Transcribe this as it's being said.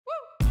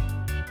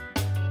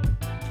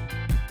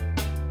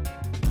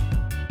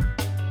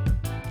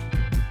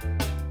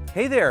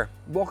Hey there,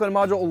 welcome to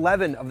Module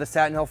 11 of the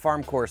Sattin Hill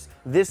Farm course.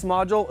 This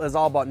module is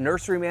all about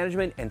nursery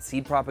management and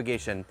seed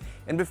propagation.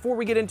 And before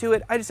we get into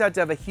it, I just have to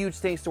have a huge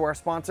thanks to our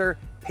sponsor,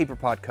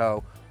 PaperPot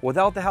Co.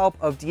 Without the help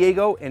of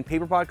Diego and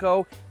PaperPot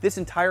Co., this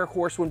entire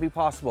course wouldn't be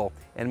possible,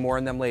 and more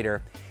on them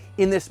later.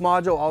 In this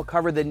module, I'll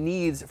cover the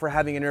needs for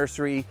having a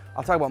nursery.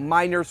 I'll talk about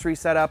my nursery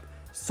setup,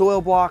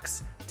 soil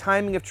blocks,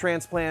 timing of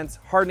transplants,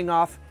 hardening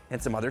off, and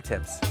some other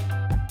tips.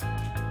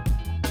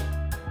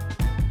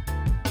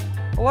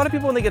 A lot of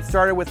people when they get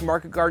started with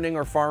market gardening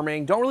or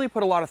farming don't really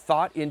put a lot of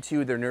thought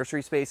into their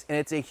nursery space, and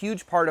it's a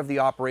huge part of the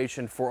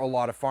operation for a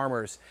lot of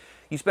farmers.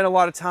 You spend a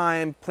lot of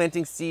time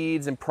planting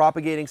seeds and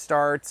propagating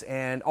starts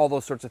and all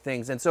those sorts of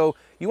things. And so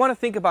you want to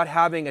think about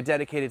having a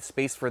dedicated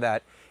space for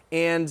that.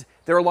 And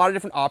there are a lot of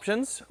different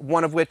options,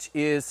 one of which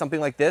is something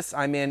like this.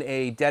 I'm in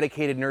a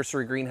dedicated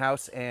nursery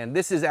greenhouse, and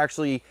this is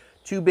actually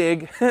too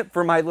big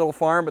for my little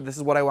farm, but this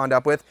is what I wound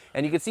up with.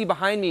 And you can see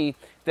behind me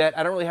that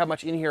I don't really have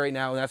much in here right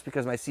now, and that's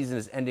because my season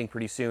is ending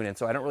pretty soon, and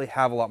so I don't really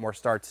have a lot more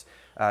starts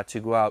to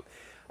go out.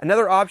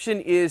 Another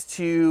option is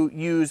to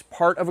use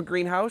part of a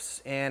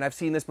greenhouse, and I've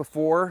seen this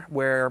before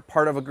where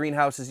part of a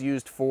greenhouse is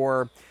used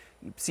for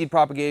seed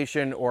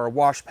propagation or a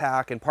wash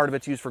pack, and part of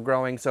it's used for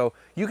growing. So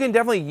you can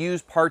definitely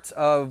use parts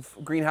of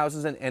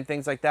greenhouses and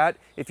things like that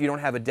if you don't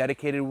have a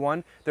dedicated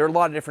one. There are a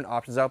lot of different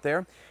options out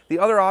there. The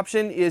other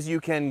option is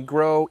you can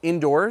grow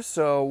indoors.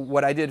 So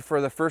what I did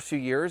for the first few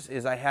years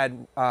is I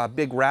had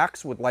big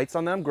racks with lights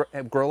on them,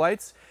 grow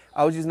lights.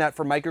 I was using that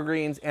for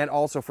microgreens and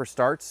also for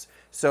starts.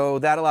 So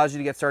that allows you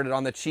to get started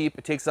on the cheap.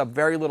 It takes up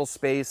very little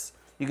space.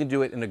 You can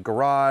do it in a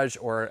garage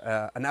or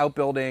an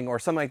outbuilding or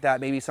something like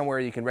that, maybe somewhere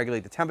you can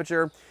regulate the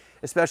temperature.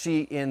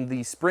 Especially in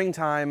the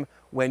springtime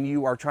when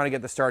you are trying to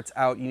get the starts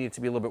out, you need it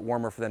to be a little bit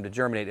warmer for them to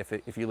germinate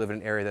if you live in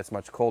an area that's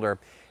much colder.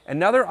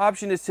 Another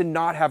option is to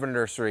not have a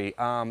nursery.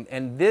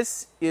 And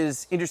this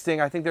is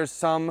interesting. I think there's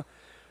some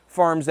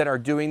farms that are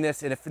doing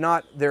this, and if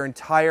not their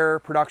entire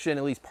production,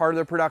 at least part of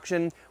their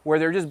production, where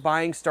they're just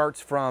buying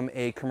starts from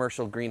a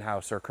commercial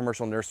greenhouse or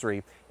commercial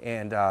nursery,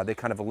 and they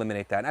kind of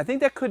eliminate that. And I think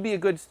that could be a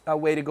good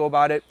way to go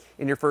about it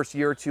in your first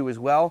year or two as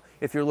well,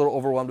 if you're a little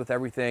overwhelmed with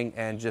everything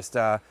and just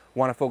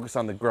want to focus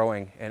on the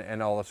growing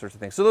and all those sorts of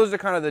things. So those are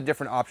kind of the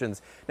different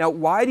options. Now,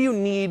 why do you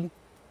need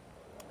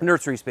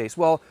nursery space?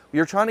 Well,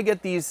 you're trying to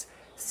get these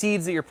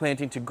seeds that you're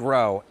planting to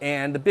grow,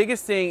 and the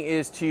biggest thing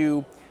is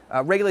to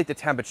regulate the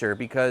temperature,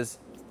 because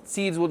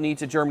seeds will need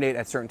to germinate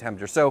at certain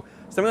temperatures. So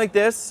something like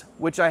this,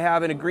 which I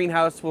have in a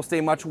greenhouse, will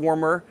stay much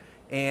warmer,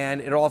 and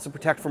it'll also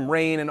protect from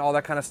rain and all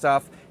that kind of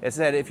stuff. It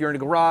said if you're in a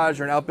garage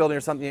or an outbuilding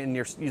or something and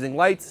you're using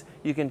lights,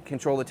 you can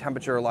control the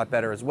temperature a lot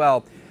better as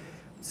well.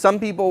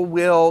 Some people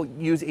will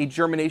use a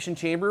germination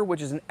chamber,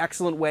 which is an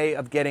excellent way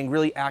of getting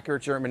really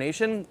accurate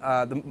germination.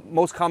 The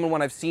most common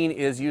one I've seen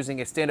is using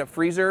a stand-up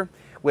freezer,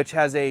 which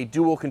has a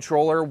dual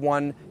controller,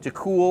 one to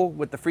cool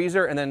with the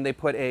freezer, and then they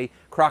put a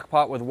crock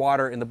pot with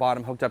water in the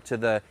bottom hooked up to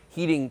the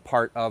heating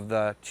part of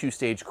the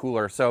two-stage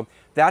cooler. So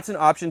that's an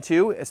option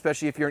too,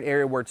 especially if you're in an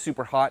area where it's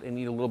super hot and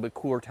need a little bit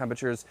cooler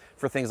temperatures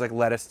for things like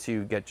lettuce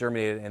to get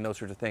germinated and those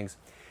sorts of things.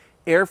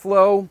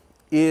 Airflow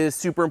is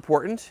super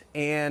important,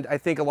 and I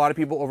think a lot of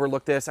people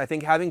overlook this. I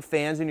think having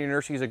fans in your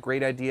nursery is a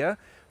great idea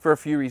for a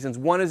few reasons.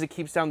 One is it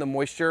keeps down the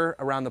moisture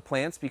around the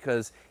plants,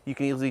 because you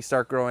can easily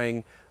start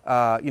growing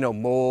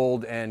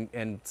mold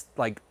and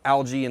like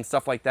algae and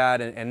stuff like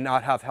that, and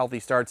not have healthy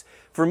starts.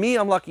 For me,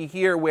 I'm lucky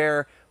here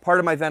where part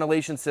of my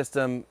ventilation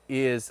system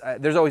is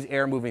there's always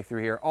air moving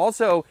through here.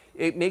 Also,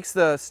 it makes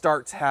the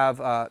starts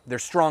have they're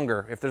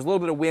stronger. If there's a little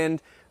bit of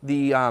wind,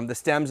 the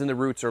stems and the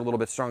roots are a little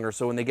bit stronger.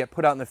 So when they get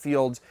put out in the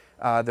fields,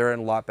 they're in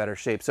a lot better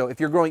shape. So if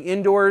you're growing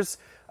indoors,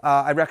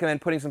 I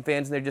recommend putting some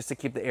fans in there just to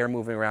keep the air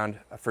moving around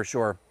for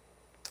sure.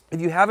 If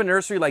you have a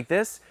nursery like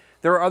this,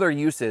 there are other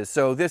uses.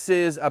 So this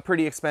is a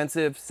pretty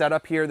expensive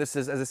setup here. This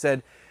is, as I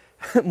said,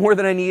 more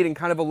than I need and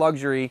kind of a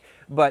luxury.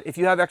 But if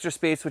you have extra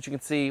space, which you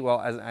can see, well,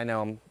 as I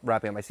know I'm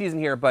wrapping up my season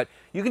here, but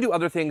you can do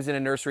other things in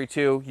a nursery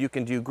too. You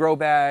can do grow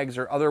bags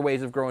or other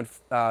ways of growing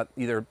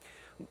either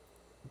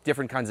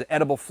different kinds of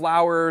edible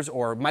flowers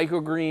or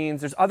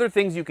microgreens. There's other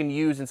things you can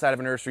use inside of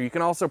a nursery. You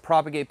can also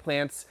propagate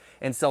plants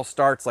and sell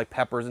starts like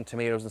peppers and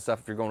tomatoes and stuff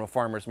if you're going to a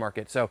farmer's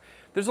market. So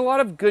there's a lot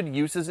of good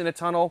uses in a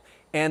tunnel.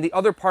 And the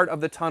other part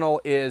of the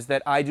tunnel is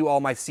that I do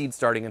all my seed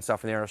starting and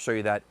stuff in there. I'll show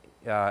you that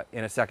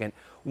in a second.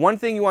 One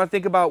thing you want to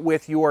think about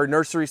with your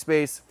nursery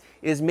space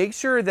is make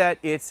sure that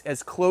it's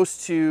as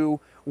close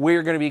to where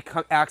you're going to be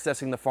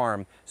accessing the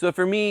farm. So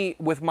for me,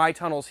 with my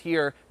tunnels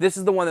here, this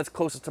is the one that's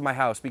closest to my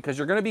house, because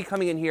you're going to be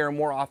coming in here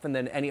more often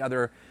than any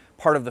other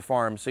part of the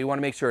farm. So you want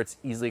to make sure it's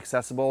easily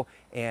accessible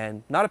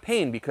and not a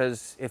pain,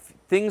 because if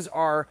things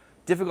are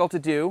difficult to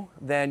do,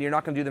 then you're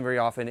not going to do them very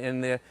often.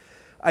 In the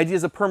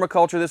ideas of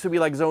permaculture, this would be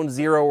like zone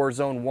 0 or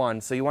zone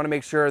 1. So you want to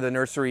make sure the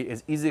nursery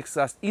is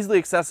easily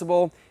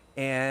accessible,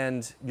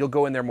 and you'll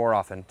go in there more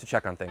often to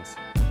check on things.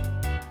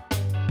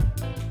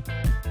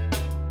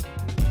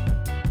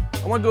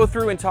 I want to go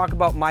through and talk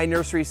about my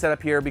nursery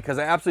setup here, because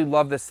I absolutely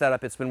love this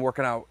setup. It's been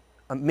working out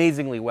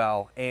amazingly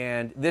well,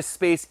 and this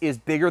space is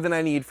bigger than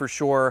I need for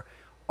sure.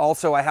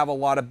 Also, I have a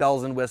lot of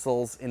bells and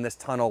whistles in this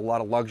tunnel, a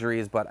lot of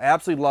luxuries, but I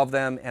absolutely love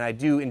them, and I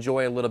do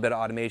enjoy a little bit of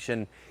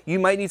automation. You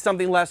might need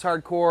something less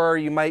hardcore,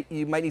 you might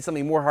need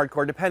something more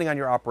hardcore, depending on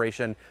your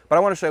operation, but I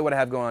want to show you what I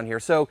have going on here.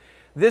 So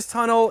this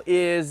tunnel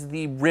is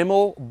the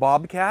Rimmel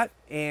Bobcat,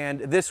 and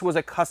this was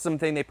a custom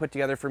thing they put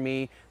together for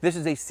me. This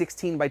is a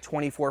 16 by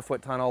 24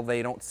 foot tunnel.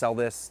 They don't sell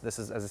this. This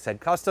is, as I said,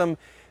 custom.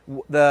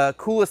 The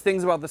coolest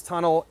things about this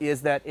tunnel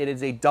is that it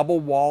is a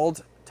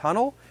double-walled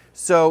tunnel.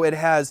 So it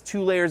has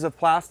 2 layers of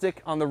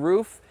plastic on the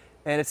roof,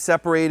 and it's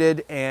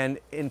separated and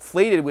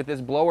inflated with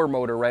this blower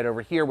motor right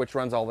over here, which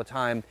runs all the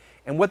time.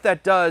 And what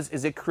that does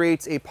is it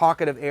creates a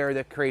pocket of air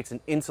that creates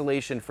an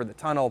insulation for the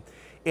tunnel.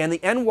 And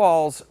the end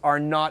walls are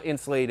not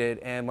insulated.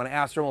 And when I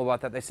asked Rimmel about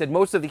that, they said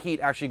most of the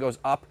heat actually goes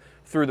up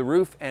through the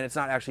roof, and it's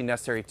not actually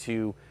necessary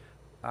to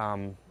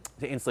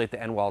insulate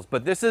the end walls.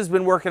 But this has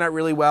been working out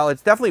really well.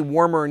 It's definitely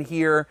warmer in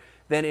here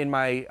than in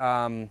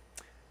my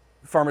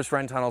Farmer's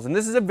Friend tunnels. And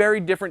this is a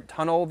very different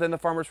tunnel than the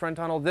Farmer's Friend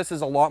tunnel. This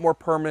is a lot more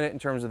permanent in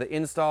terms of the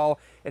install.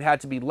 It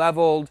had to be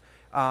leveled,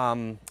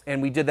 and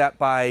we did that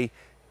by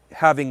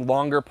having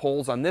longer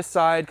poles on this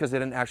side because they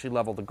didn't actually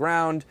level the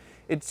ground.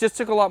 It just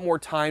took a lot more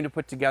time to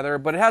put together,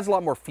 but it has a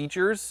lot more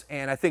features,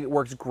 and I think it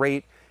works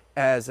great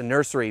as a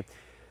nursery.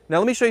 Now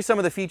let me show you some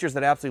of the features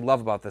that I absolutely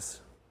love about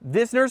this.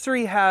 This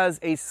nursery has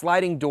a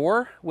sliding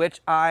door, which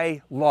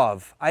I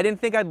love. I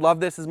didn't think I'd love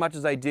this as much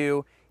as I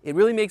do. It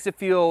really makes it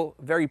feel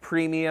very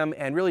premium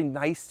and really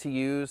nice to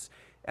use.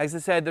 As I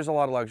said, there's a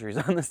lot of luxuries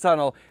on this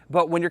tunnel,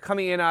 but when you're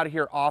coming in and out of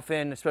here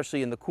often,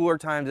 especially in the cooler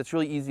times, it's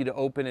really easy to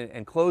open it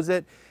and close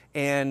it.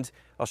 And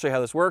I'll show you how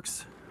this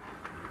works.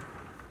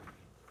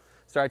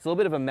 Sorry, it's a little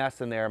bit of a mess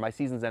in there. My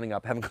season's ending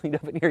up. I haven't cleaned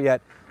up in here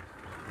yet.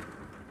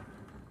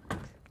 You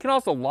can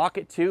also lock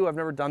it too. I've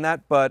never done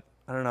that, but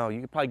I don't know.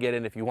 You could probably get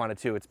in if you wanted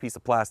to. It's a piece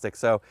of plastic.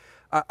 So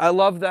I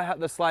love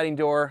the sliding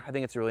door. I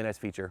think it's a really nice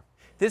feature.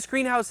 This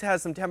greenhouse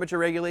has some temperature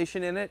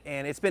regulation in it,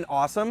 and it's been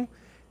awesome.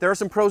 There are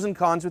some pros and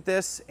cons with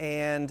this,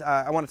 and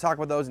I want to talk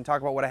about those and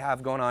talk about what I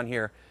have going on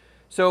here.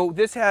 So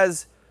this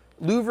has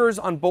louvers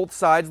on both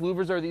sides.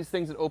 Louvers are these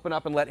things that open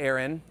up and let air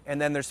in, and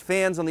then there's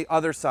fans on the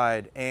other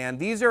side. And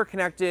these are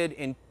connected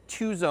in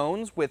 2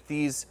 zones with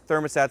these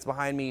thermostats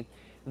behind me.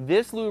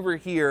 This louver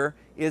here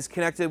is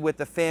connected with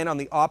the fan on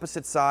the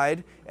opposite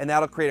side, and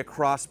that'll create a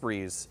cross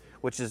breeze,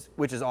 which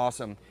is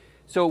awesome.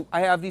 So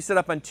I have these set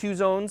up on 2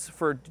 zones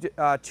for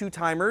 2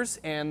 timers,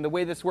 and the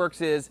way this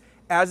works is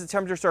as the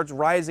temperature starts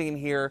rising in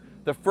here,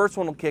 the first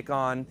one will kick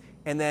on,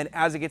 and then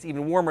as it gets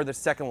even warmer, the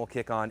second will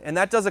kick on. And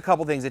that does a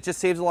couple things. It just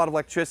saves a lot of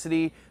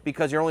electricity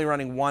because you're only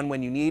running 1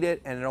 when you need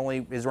it, and it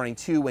only is running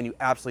 2 when you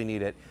absolutely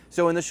need it.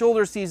 So in the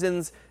shoulder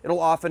seasons, it'll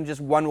often just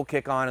 1 will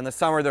kick on. In the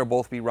summer, they'll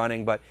both be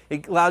running, but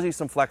it allows you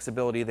some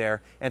flexibility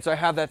there. And so I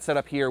have that set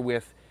up here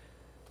with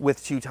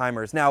 2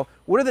 timers. Now,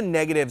 what are the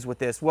negatives with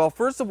this? Well,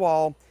 first of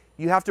all,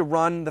 you have to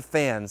run the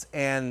fans,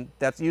 and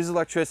that uses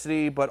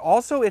electricity, but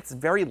also it's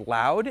very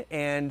loud,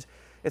 and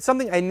it's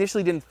something I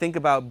initially didn't think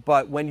about,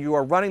 but when you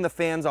are running the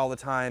fans all the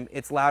time,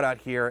 it's loud out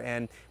here,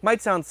 and it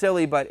might sound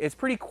silly, but it's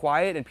pretty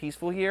quiet and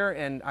peaceful here,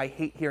 and I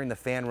hate hearing the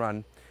fan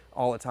run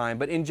all the time.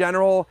 But in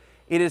general,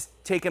 it has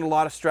taken a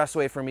lot of stress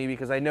away from me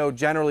because I know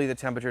generally the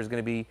temperature is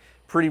going to be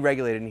pretty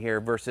regulated in here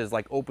versus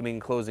like opening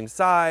and closing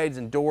sides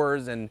and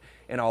doors and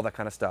all that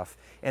kind of stuff.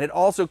 And it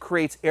also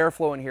creates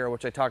airflow in here,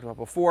 which I talked about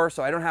before,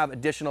 so I don't have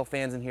additional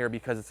fans in here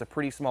because it's a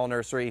pretty small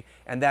nursery,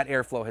 and that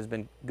airflow has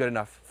been good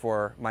enough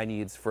for my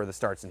needs for the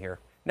starts in here.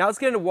 Now let's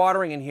get into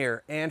watering in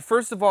here. And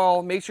first of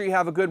all, make sure you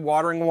have a good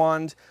watering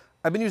wand.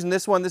 I've been using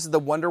this one. This is the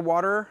Wonder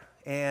Water,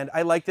 and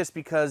I like this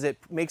because it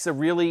makes a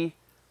really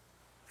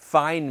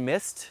fine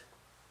mist.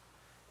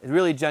 It's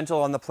really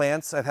gentle on the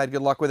plants. I've had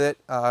good luck with it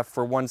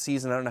for 1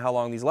 season. I don't know how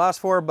long these last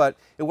for, but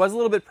it was a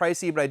little bit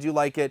pricey, but I do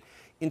like it.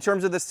 In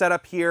terms of the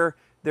setup here,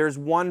 there's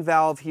 1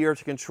 valve here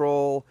to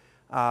control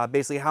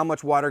basically how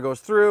much water goes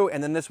through,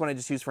 and then this one I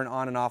just use for an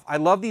on and off. I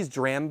love these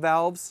dram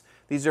valves.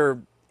 These are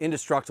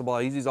indestructible.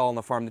 I use these all on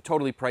the farm. They're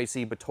totally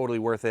pricey, but totally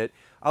worth it.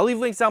 I'll leave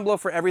links down below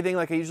for everything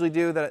like I usually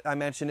do that I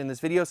mentioned in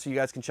this video, so you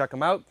guys can check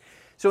them out.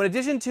 So in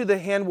addition to the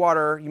hand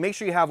water, you make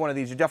sure you have one of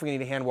these. You definitely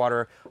need a hand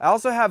water. I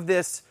also have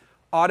this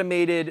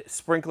automated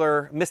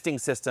sprinkler misting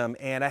system,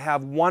 and I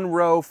have 1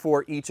 row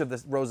for each of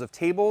the rows of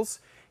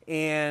tables,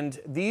 and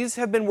these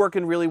have been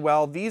working really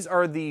well. These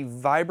are the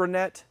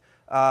Vibranet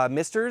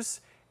misters,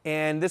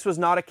 and this was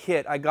not a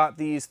kit. I got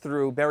these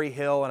through Berry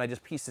Hill, and I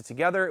just pieced it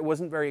together. It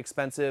wasn't very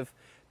expensive.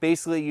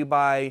 Basically, you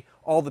buy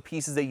all the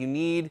pieces that you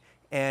need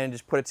and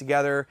just put it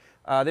together.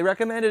 They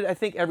recommended, I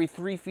think, every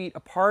 3 feet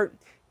apart,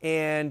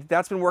 and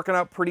that's been working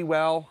out pretty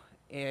well,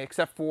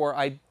 except for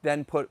I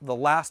then put the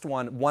last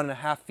one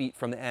 1.5 feet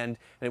from the end,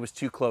 and it was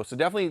too close. So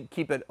definitely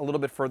keep it a little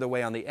bit further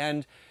away on the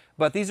end.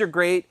 But these are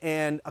great,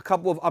 and a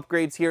couple of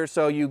upgrades here.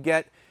 So you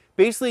get,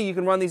 basically you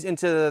can run these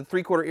into the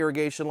 3/4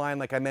 irrigation line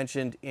like I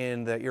mentioned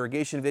in the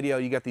irrigation video.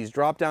 You get these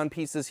drop-down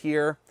pieces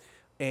here.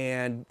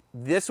 And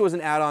this was an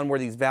add-on where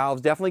these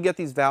valves, definitely get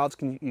these valves,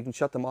 you can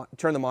shut them on,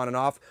 turn them on and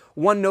off.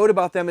 One note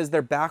about them is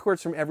they're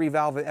backwards from every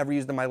valve I've ever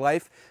used in my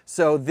life.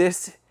 So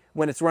this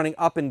when it's running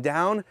up and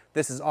down,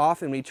 this is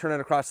off, and when you turn it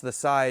across to the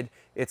side,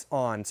 it's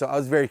on. So I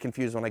was very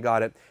confused when I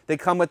got it. They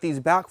come with these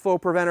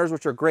backflow preventers,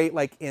 which are great,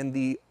 like in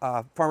the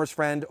Farmer's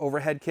Friend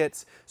overhead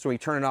kits. So when you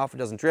turn it off, it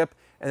doesn't drip.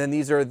 And then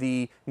these are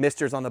the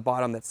misters on the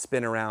bottom that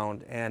spin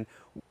around. And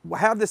I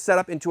have this set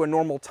up into a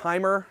normal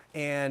timer,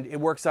 and it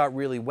works out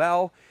really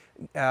well.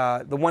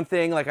 The one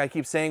thing, like I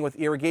keep saying with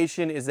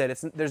irrigation, is that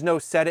there's no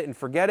set it and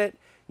forget it.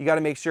 You got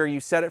to make sure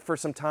you set it for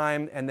some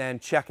time and then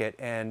check it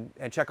and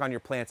check on your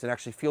plants and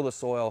actually feel the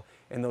soil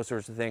and those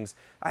sorts of things.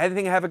 I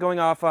think I have it going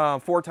off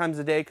 4 times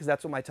a day because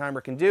that's what my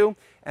timer can do,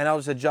 and I'll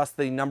just adjust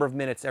the number of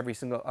minutes every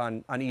single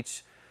on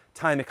each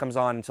time it comes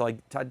on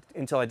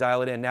until I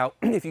dial it in. Now,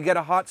 if you get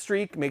a hot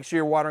streak, make sure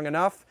you're watering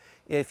enough.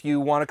 If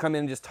you want to come in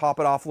and just top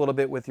it off a little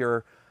bit with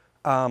your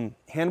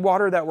hand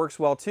water, that works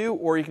well too,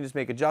 or you can just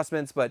make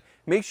adjustments, but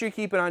make sure you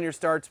keep it on your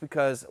starts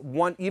because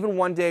even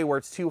one day where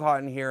it's too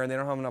hot in here and they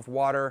don't have enough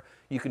water,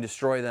 you can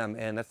destroy them,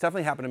 and that's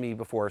definitely happened to me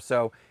before,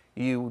 so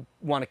you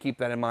want to keep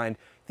that in mind.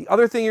 The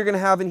other thing you're going to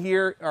have in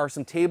here are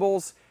some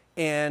tables,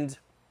 and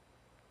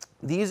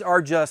these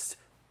are just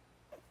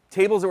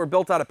tables that were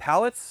built out of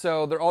pallets,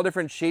 so they're all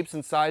different shapes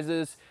and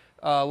sizes.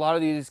 A lot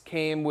of these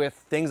came with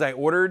things I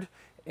ordered,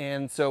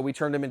 and so we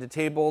turned them into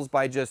tables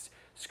by just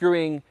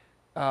screwing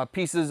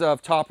pieces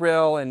of top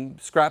rail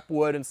and scrap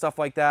wood and stuff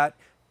like that.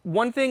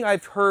 One thing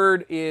I've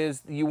heard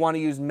is you want to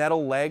use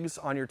metal legs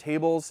on your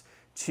tables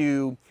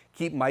to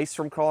keep mice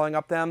from crawling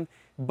up them,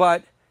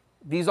 but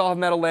these all have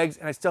metal legs,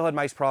 and I still had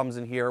mice problems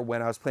in here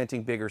when I was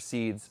planting bigger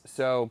seeds.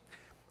 So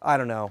I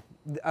don't know.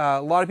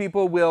 A lot of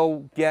people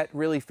will get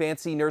really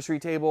fancy nursery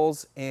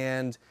tables,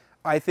 and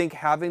I think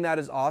having that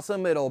is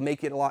awesome. It'll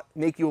make you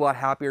a lot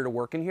happier to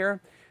work in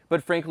here.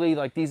 But frankly,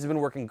 like, these have been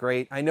working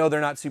great. I know they're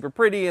not super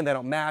pretty and they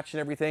don't match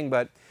and everything,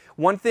 but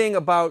one thing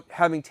about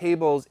having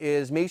tables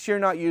is make sure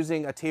you're not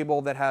using a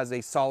table that has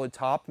a solid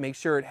top. Make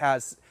sure it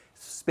has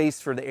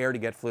space for the air to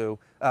get through,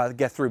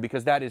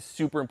 because that is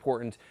super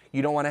important.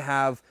 You don't want to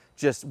have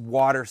just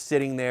water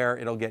sitting there.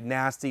 It'll get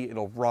nasty,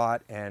 it'll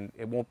rot, and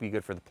it won't be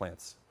good for the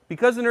plants.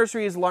 Because the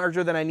nursery is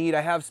larger than I need,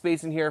 I have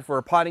space in here for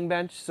a potting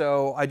bench,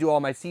 so I do all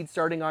my seed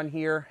starting on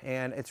here,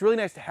 and it's really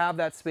nice to have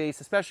that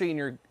space, especially in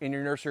your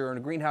nursery or in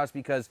a greenhouse,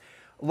 because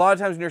a lot of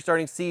times when you're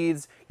starting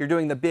seeds, you're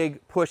doing the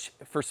big push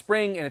for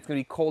spring, and it's going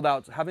to be cold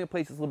out, so having a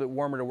place that's a little bit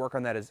warmer to work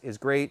on that is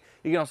great.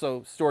 You can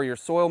also store your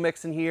soil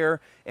mix in here,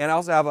 and I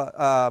also have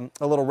a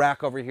little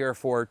rack over here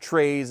for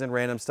trays and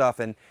random stuff,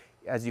 and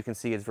as you can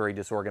see, it's very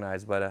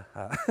disorganized, but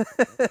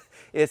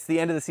it's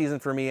the end of the season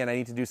for me, and I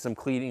need to do some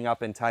cleaning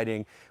up and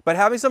tidying. But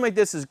having something like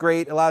this is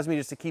great. It allows me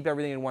just to keep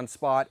everything in one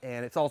spot,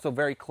 and it's also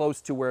very close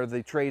to where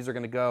the trays are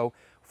going to go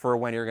for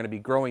when you're going to be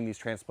growing these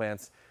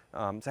transplants.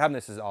 So having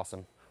this is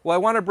awesome. Well, I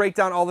want to break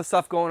down all the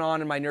stuff going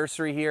on in my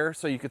nursery here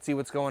so you can see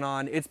what's going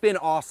on. It's been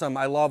awesome.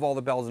 I love all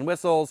the bells and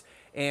whistles,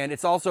 and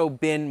it's also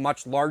been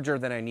much larger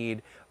than I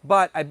need.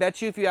 But I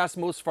bet you if you ask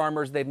most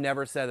farmers, they've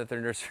never said that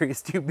their nursery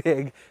is too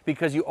big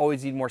because you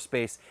always need more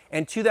space.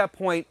 And to that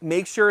point,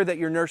 make sure that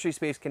your nursery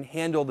space can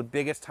handle the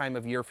biggest time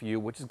of year for you,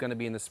 which is going to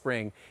be in the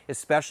spring,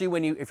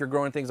 especially if you're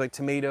growing things like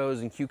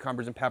tomatoes and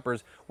cucumbers and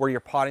peppers where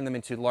you're potting them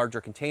into larger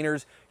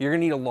containers. You're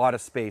going to need a lot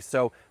of space.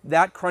 So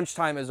that crunch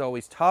time is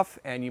always tough,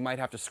 and you might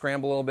have to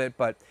scramble a little bit,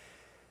 but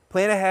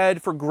plan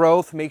ahead for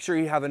growth. Make sure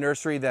you have a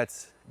nursery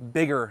that's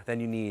bigger than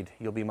you need.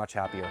 You'll be much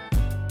happier.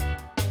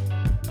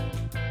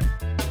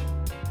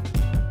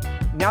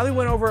 Now that we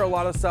went over a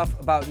lot of stuff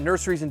about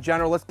nurseries in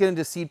general, let's get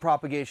into seed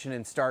propagation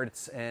and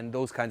starts and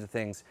those kinds of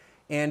things.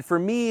 And for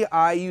me,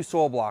 I use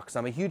soil blocks.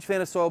 I'm a huge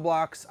fan of soil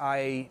blocks.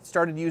 I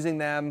started using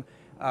them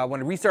when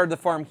I restarted the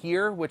farm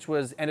here, which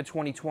was end of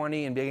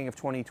 2020 and beginning of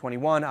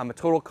 2021. I'm a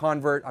total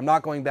convert. I'm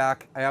not going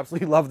back. I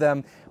absolutely love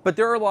them. But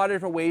there are a lot of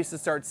different ways to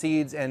start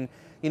seeds, and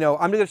I'm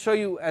going to show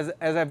you, as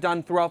I've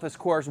done throughout this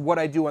course, what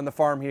I do on the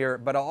farm here,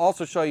 but I'll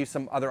also show you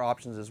some other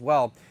options as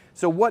well.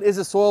 So what is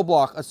a soil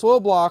block? A soil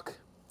block,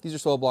 these are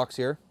soil blocks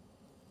here.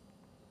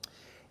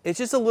 It's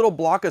just a little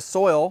block of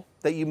soil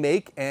that you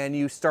make and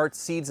you start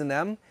seeds in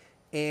them,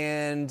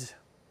 and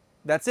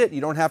that's it.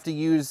 You don't have to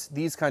use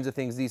these kinds of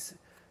things, these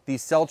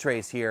cell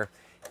trays here.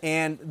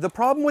 And the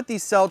problem with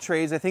these cell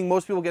trays, I think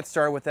most people get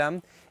started with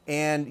them,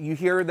 and you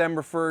hear them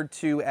referred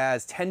to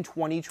as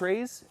 10-20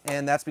 trays,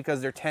 and that's because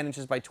they're 10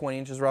 inches by 20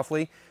 inches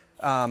roughly.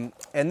 And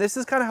this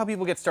is kind of how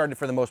people get started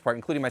for the most part,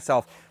 including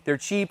myself. They're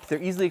cheap,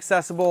 they're easily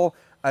accessible.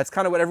 It's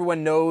kind of what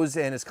everyone knows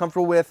and is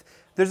comfortable with.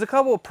 There's a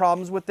couple of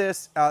problems with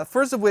this.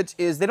 First of which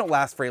is they don't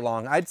last very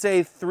long. I'd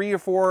say 3 or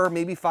 4,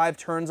 maybe 5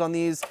 turns on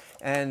these,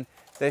 and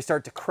they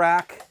start to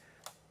crack,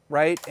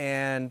 right?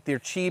 And they're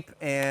cheap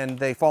and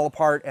they fall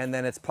apart, and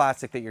then it's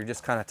plastic that you're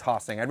just kind of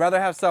tossing. I'd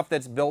rather have stuff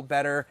that's built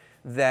better,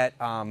 that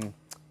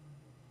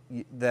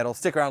that'll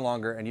stick around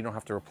longer and you don't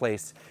have to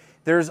replace.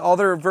 There's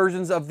other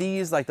versions of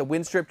these, like the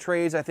wind strip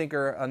trays, I think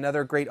are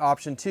another great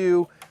option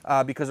too,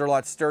 because they're a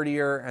lot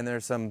sturdier and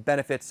there's some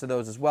benefits to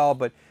those as well.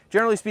 But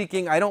generally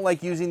speaking, I don't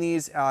like using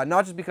these,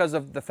 not just because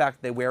of the fact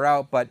that they wear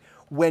out, but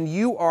when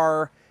you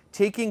are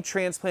taking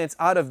transplants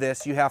out of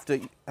this, you have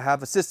to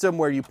have a system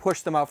where you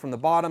push them out from the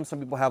bottom. Some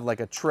people have like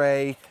a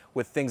tray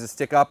with things that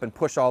stick up and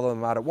push all of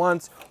them out at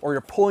once, or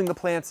you're pulling the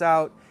plants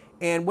out.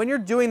 And when you're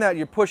doing that,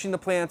 you're pushing the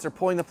plants or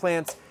pulling the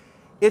plants,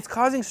 it's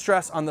causing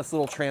stress on this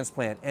little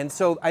transplant. And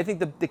so I think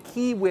the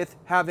key with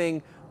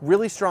having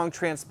really strong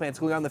transplants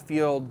going out in the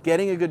field,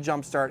 getting a good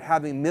jump start,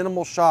 having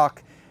minimal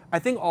shock, I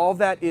think all of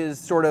that is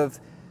sort of,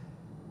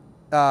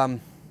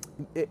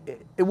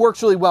 it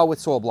works really well with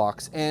soil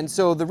blocks. And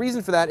so the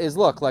reason for that is,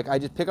 look, like I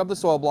just pick up the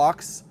soil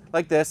blocks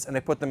like this and I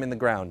put them in the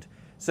ground.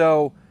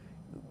 So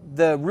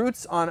the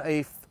roots on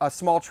a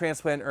small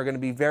transplant are going to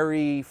be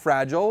very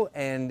fragile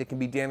and it can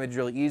be damaged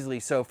really easily.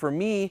 So for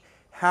me,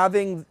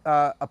 having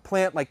a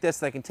plant like this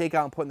that I can take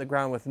out and put in the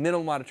ground with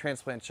minimal amount of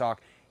transplant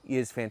shock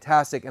is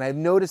fantastic. And I've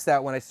noticed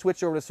that when I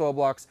switch over to soil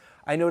blocks,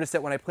 I noticed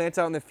that when I plant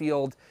out in the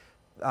field,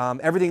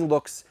 everything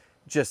looks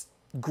just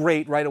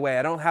great right away.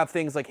 I don't have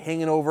things like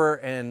hanging over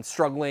and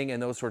struggling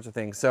and those sorts of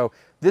things. So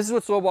this is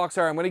what soil blocks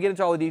are. I'm going to get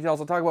into all the details.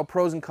 I'll talk about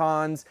pros and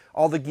cons,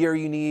 all the gear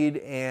you need,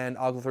 and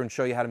I'll go through and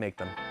show you how to make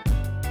them.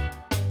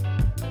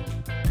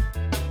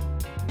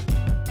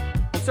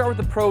 Let's start with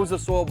the pros of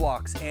soil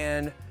blocks.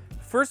 And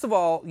first of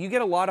all, you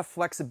get a lot of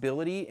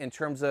flexibility in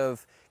terms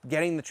of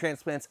getting the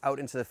transplants out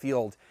into the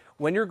field.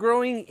 When you're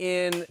growing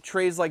in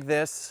trays like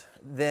this,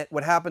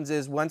 what happens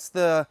is once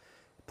the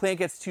plant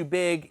gets too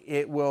big,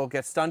 it will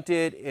get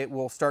stunted, it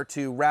will start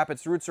to wrap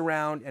its roots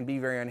around and be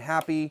very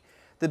unhappy.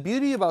 The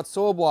beauty about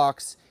soil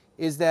blocks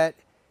is that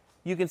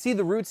you can see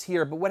the roots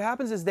here, but what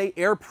happens is they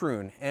air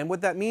prune. And what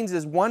that means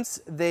is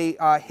once they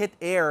hit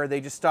air,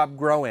 they just stop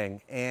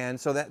growing. And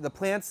so that the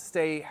plants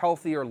stay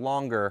healthier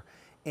longer.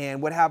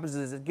 And what happens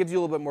is it gives you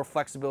a little bit more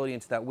flexibility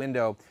into that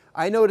window.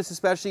 I notice,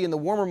 especially in the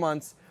warmer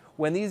months,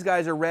 when these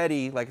guys are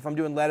ready, like if I'm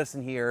doing lettuce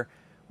in here,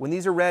 when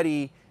these are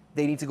ready,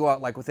 they need to go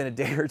out like within a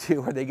day or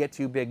two or they get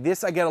too big.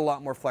 This, I get a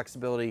lot more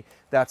flexibility.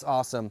 That's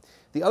awesome.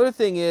 The other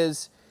thing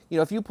is, you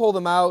know, if you pull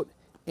them out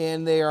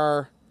and they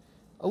are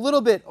a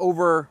little bit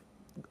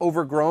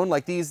overgrown,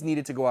 like these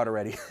needed to go out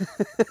already.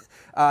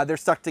 They're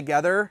stuck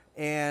together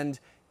and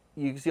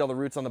you can see all the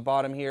roots on the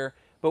bottom here.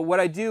 But what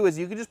I do is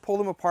you can just pull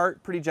them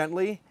apart pretty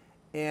gently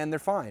and they're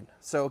fine.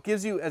 So it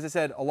gives you, as I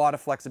said, a lot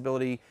of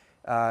flexibility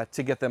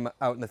to get them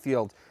out in the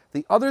field.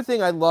 The other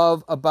thing I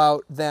love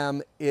about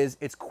them is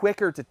it's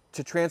quicker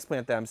to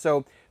transplant them.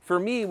 So for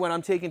me, when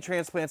I'm taking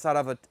transplants out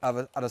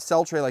of a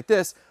cell tray like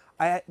this,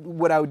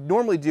 what I would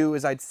normally do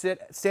is I'd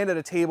stand at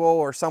a table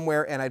or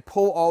somewhere and I'd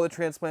pull all the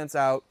transplants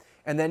out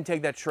and then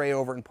take that tray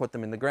over and put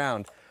them in the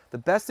ground. The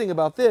best thing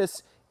about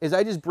this is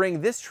I just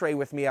bring this tray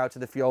with me out to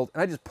the field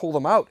and I just pull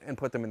them out and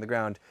put them in the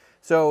ground.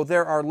 So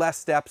there are less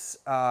steps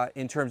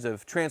in terms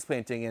of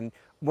transplanting. And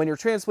when you're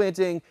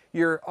transplanting,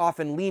 you're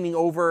often leaning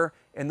over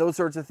and those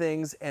sorts of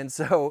things. And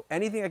so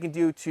anything I can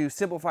do to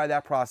simplify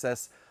that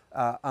process,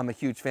 I'm a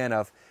huge fan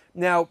of.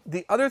 Now,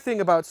 the other thing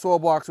about soil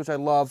blocks, which I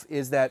love,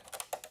 is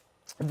that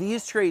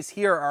these trays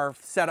here are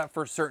set up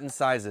for certain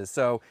sizes.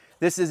 So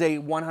this is a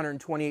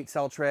 128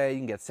 cell tray. You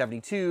can get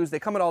 72s. They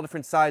come in all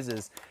different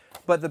sizes.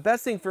 But the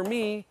best thing for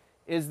me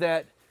is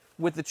that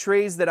with the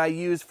trays that I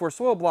use for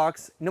soil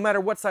blocks, no matter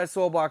what size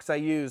soil blocks I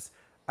use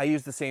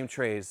the same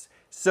trays.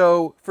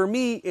 So for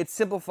me, it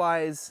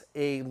simplifies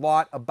a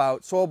lot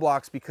about soil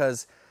blocks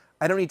because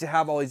I don't need to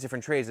have all these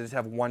different trays. I just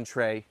have one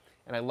tray,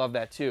 and I love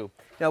that too.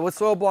 Now with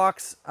soil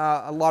blocks,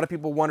 a lot of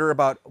people wonder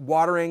about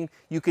watering.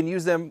 You can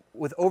use them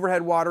with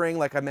overhead watering,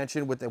 like I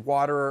mentioned, with the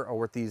waterer or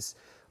with these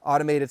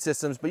automated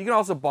systems, but you can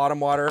also bottom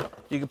water.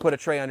 You can put a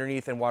tray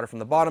underneath and water from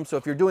the bottom. So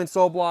if you're doing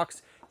soil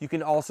blocks, you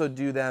can also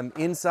do them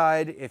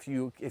inside. If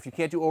you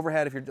can't do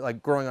overhead, if you're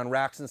like growing on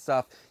racks and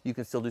stuff, you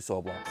can still do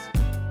soil blocks.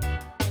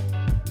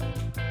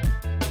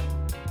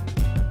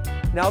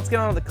 Now let's get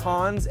on to the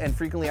cons and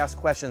frequently asked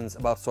questions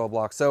about soil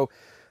blocks. So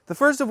the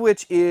first of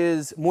which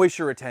is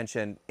moisture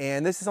retention.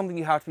 And this is something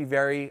you have to be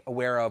very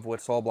aware of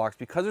with soil blocks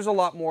because there's a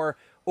lot more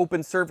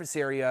open surface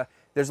area.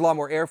 There's a lot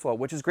more airflow,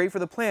 which is great for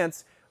the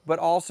plants, but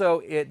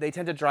also they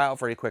tend to dry out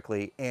very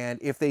quickly. And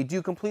if they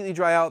do completely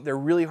dry out, they're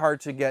really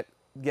hard to get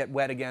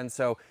wet again.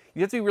 So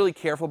you have to be really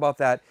careful about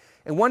that.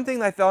 And one thing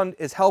that I found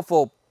is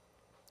helpful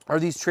are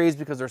these trays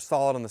because they're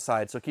solid on the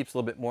side, so it keeps a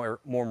little bit more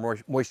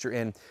moisture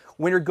in.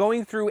 When you're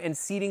going through and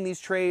seeding these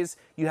trays,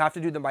 you have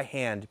to do them by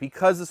hand.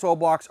 Because the soil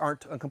blocks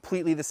aren't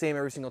completely the same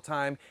every single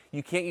time,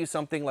 you can't use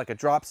something like a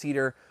drop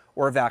seeder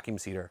or a vacuum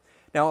seeder.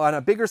 Now on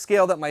a bigger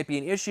scale, that might be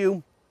an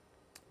issue.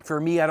 For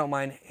me, I don't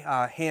mind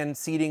hand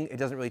seeding. It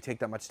doesn't really take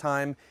that much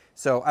time,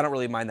 so I don't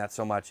really mind that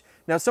so much.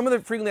 Now, some of the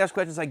frequently asked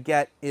questions I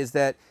get is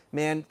that,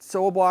 man,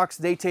 soil blocks,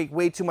 they take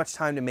way too much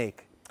time to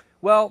make.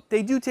 Well,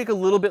 they do take a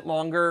little bit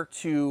longer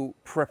to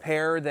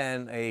prepare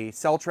than a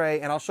cell tray,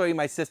 and I'll show you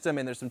my system,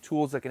 and there's some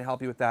tools that can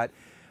help you with that.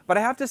 But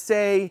I have to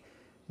say,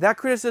 that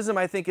criticism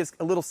I think is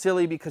a little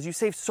silly because you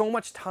save so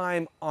much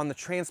time on the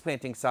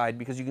transplanting side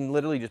because you can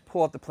literally just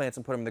pull out the plants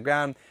and put them in the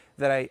ground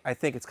that I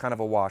think it's kind of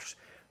a wash.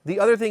 The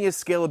other thing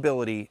is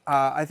scalability.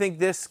 I think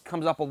this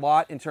comes up a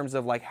lot in terms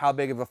of like how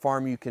big of a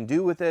farm you can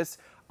do with this.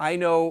 I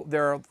know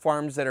there are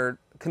farms that are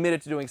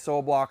committed to doing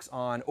soil blocks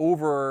on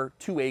over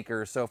 2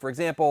 acres. So for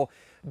example,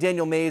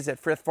 Daniel Mays at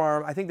Frith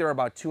Farm, I think they're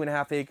about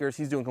 2.5 acres.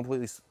 He's doing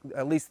completely,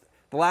 at least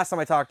the last time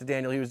I talked to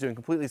Daniel, he was doing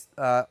completely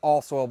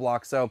all soil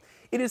blocks. So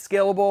it is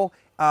scalable.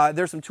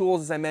 There's some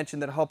tools, as I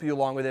mentioned, that help you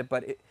along with it.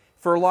 But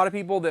for a lot of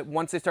people that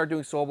once they start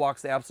doing soil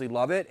blocks, they absolutely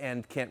love it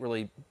and can't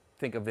really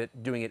think of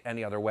it doing it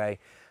any other way.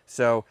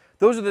 So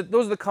those are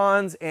the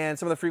cons and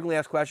some of the frequently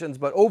asked questions.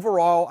 But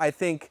overall, I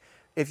think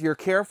if you're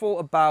careful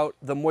about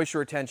the moisture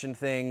retention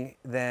thing,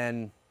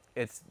 then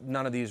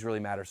none of these really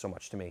matter so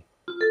much to me.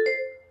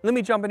 Let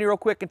me jump in here real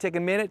quick and take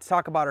a minute to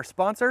talk about our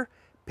sponsor,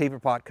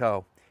 PaperPot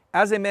Co.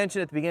 As I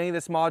mentioned at the beginning of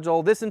this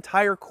module, this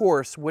entire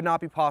course would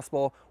not be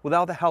possible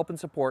without the help and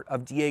support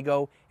of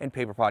Diego and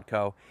PaperPot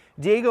Co.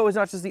 Diego is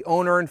not just the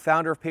owner and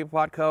founder of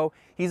PaperPot Co.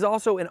 He's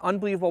also an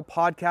unbelievable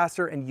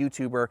podcaster and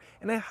YouTuber,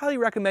 and I highly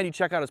recommend you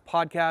check out his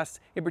podcasts,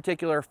 in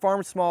particular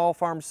Farm Small,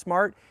 Farm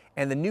Smart,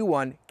 and the new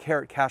one,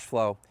 Carrot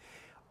Cashflow.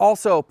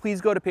 Also, please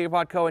go to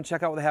PaperPot Co. and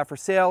check out what they have for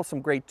sale, some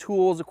great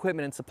tools,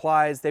 equipment, and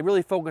supplies. They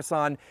really focus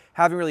on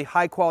having really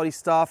high quality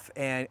stuff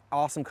and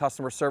awesome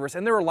customer service,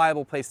 and they're a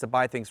reliable place to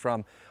buy things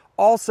from.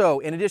 Also,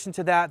 in addition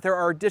to that, there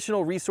are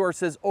additional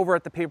resources over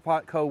at the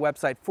PaperPot Co.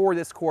 website for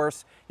this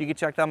course. You can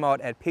check them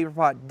out at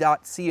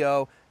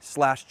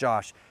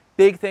paperpot.co/Josh.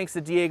 Big thanks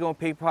to Diego and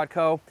PaperPot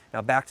Co.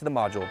 Now back to the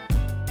module.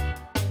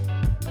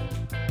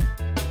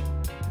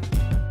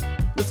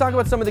 Let's talk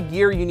about some of the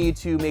gear you need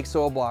to make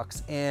soil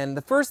blocks. And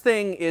the first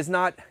thing is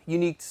not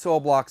unique to soil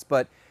blocks,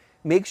 but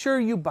make sure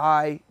you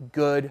buy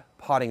good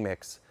potting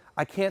mix.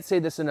 I can't say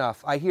this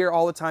enough. I hear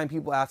all the time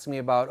people asking me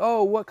about,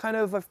 oh, what kind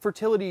of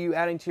fertility are you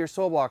adding to your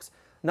soil blocks?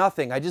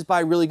 Nothing. I just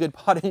buy really good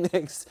potting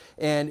mix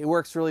and it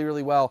works really,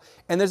 really well.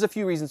 And there's a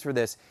few reasons for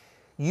this.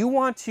 You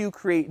want to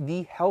create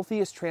the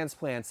healthiest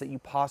transplants that you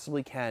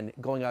possibly can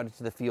going out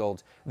into the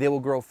field. They will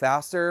grow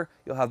faster,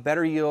 you'll have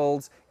better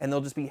yields, and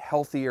they'll just be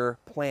healthier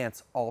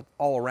plants all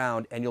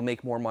around, and you'll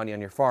make more money on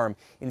your farm.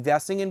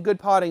 Investing in good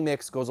potting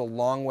mix goes a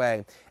long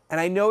way. And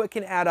I know it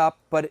can add up,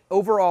 but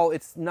overall,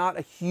 it's not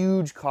a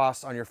huge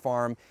cost on your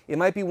farm. It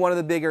might be one of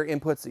the bigger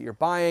inputs that you're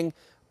buying,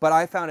 but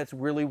I found it's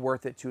really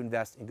worth it to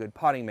invest in good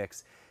potting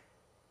mix.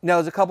 Now,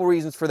 there's a couple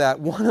reasons for that.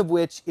 One of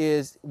which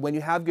is when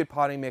you have good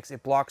potting mix,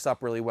 it blocks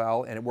up really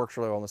well and it works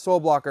really well in the soil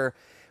blocker.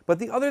 But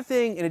the other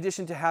thing, in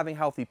addition to having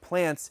healthy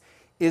plants,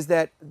 is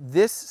that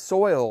this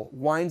soil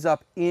winds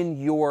up in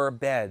your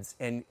beds.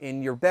 And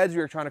in your beds,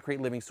 you're trying to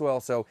create living soil.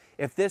 So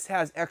if this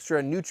has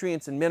extra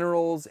nutrients and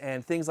minerals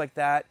and things like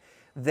that,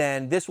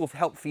 then this will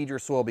help feed your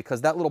soil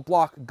because that little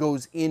block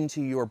goes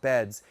into your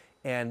beds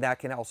and that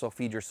can also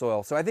feed your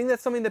soil. So I think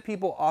that's something that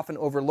people often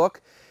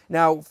overlook.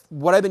 Now,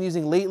 what I've been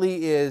using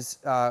lately is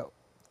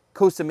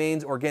Costa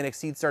Maine's organic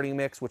seed starting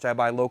mix, which I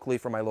buy locally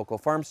from my local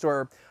farm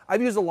store.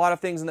 I've used a lot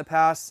of things in the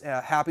past.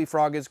 Happy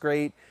Frog is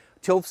great.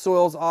 Tilth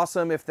Soil is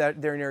awesome if they're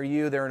near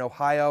you. They're in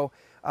Ohio.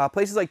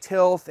 Places like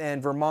Tilth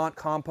and Vermont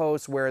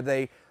Compost, where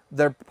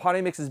their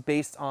potting mix is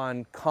based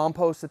on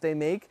compost that they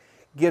make,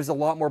 gives a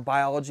lot more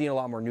biology and a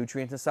lot more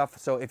nutrients and stuff.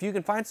 So if you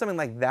can find something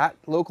like that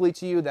locally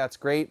to you, that's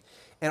great.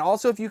 And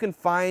also if you can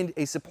find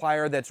a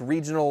supplier that's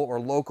regional or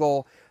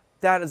local,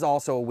 that is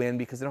also a win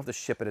because they don't have to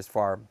ship it as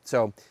far.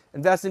 So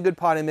invest in good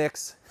potting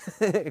mix.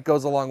 It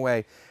goes a long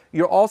way.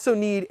 You'll also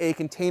need a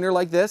container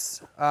like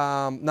this,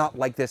 not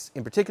like this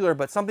in particular,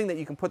 but something that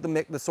you can put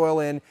the soil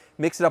in,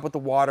 mix it up with the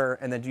water,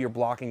 and then do your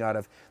blocking out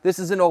of. This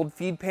is an old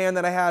feed pan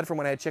that I had from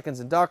when I had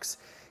chickens and ducks.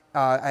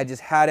 I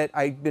just had it.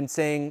 I've been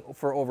saying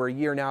for over a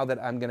year now that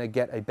I'm gonna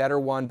get a better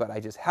one, but I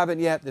just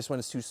haven't yet. This one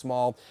is too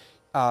small.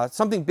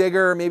 Something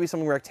bigger, maybe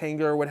something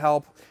rectangular would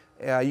help.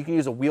 You can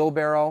use a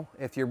wheelbarrow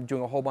if you're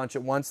doing a whole bunch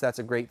at once. That's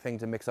a great thing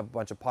to mix up a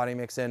bunch of potting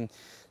mix in.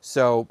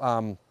 So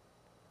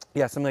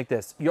yeah, something like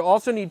this. You'll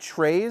also need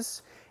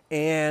trays,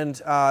 and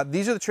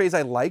these are the trays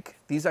I like.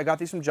 I got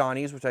these from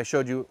Johnny's, which I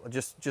showed you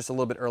just a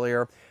little bit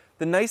earlier.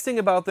 The nice thing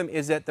about them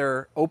is that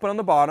they're open on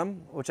the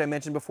bottom, which I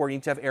mentioned before. You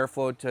need to have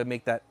airflow to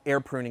make that air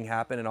pruning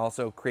happen and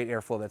also create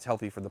airflow that's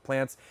healthy for the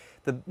plants.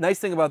 The nice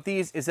thing about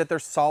these is that they're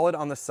solid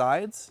on the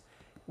sides,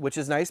 which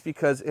is nice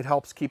because it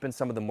helps keep in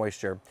some of the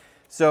moisture.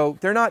 So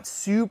they're not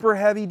super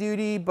heavy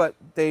duty, but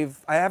I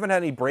haven't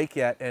had any break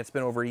yet, and it's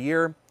been over a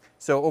year.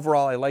 So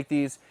overall, I like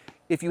these.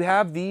 If you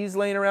have these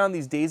laying around,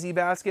 these daisy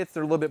baskets,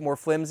 they're a little bit more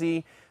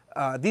flimsy.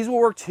 These will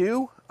work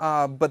too,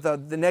 but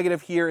the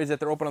negative here is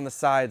that they're open on the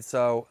sides,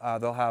 so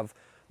they'll have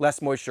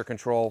less moisture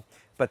control,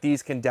 but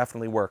these can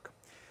definitely work.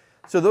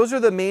 So those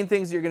are the main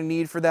things you're gonna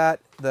need for that: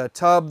 the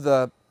tub,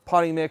 the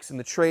potting mix, and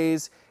the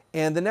trays.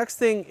 And the next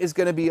thing is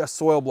gonna be a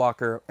soil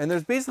blocker. And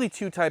there's basically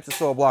two types of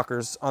soil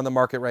blockers on the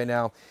market right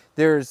now.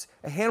 There's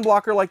a hand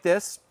blocker like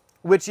this,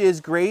 which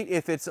is great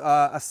if it's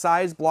a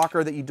size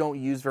blocker that you don't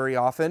use very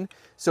often.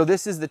 So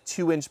this is the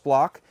 2-inch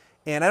block.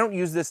 And I don't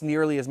use this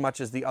nearly as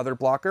much as the other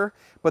blocker,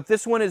 but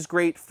this one is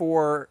great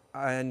for,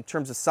 in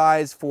terms of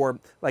size, for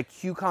like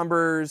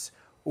cucumbers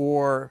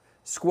or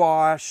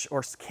squash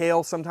or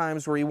kale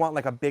sometimes, where you want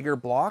like a bigger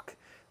block.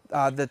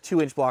 The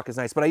 2-inch block is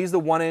nice, but I use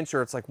the 1-inch,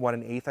 or it's like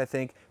 1 1/8, I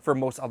think, for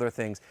most other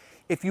things.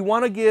 If you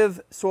want to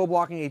give soil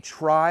blocking a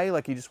try,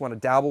 like you just want to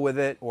dabble with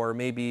it, or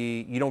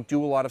maybe you don't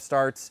do a lot of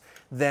starts,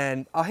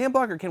 then a hand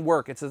blocker can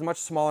work. It's a much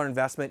smaller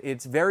investment. It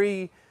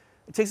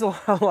takes a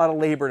lot of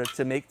labor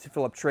to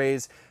fill up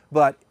trays,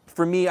 but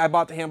for me, I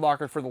bought the hand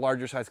blocker for the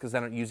larger size because I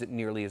don't use it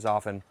nearly as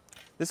often.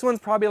 This one's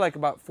probably like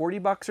about 40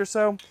 bucks or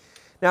so.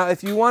 Now,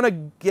 if you want to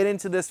get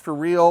into this for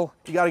real,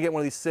 you got to get one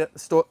of these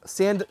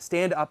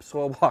stand-up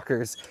soil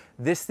blockers.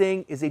 This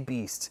thing is a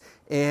beast.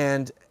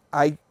 And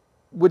I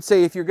would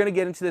say if you're going to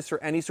get into this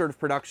for any sort of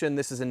production,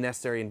 this is a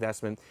necessary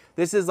investment.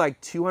 This is like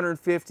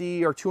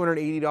 $250 or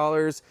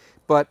 $280,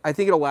 but I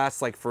think it'll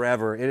last like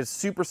forever. It is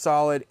super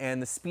solid,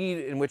 and the speed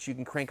in which you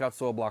can crank out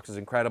soil blocks is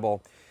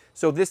incredible.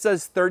 So this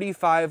does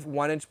 35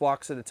 1-inch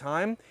blocks at a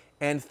time,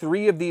 and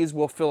 3 of these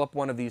will fill up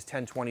one of these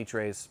 10-20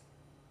 trays.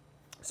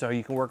 So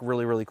you can work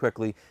really, really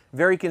quickly.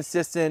 Very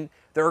consistent.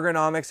 The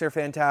ergonomics are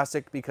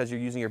fantastic because you're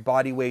using your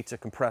body weight to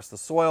compress the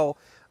soil.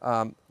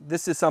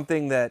 This is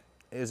something that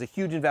is a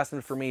huge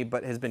investment for me,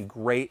 but has been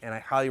great, and I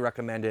highly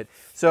recommend it.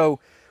 So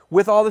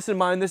with all this in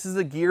mind, this is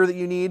the gear that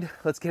you need.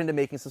 Let's get into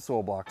making some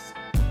soil blocks.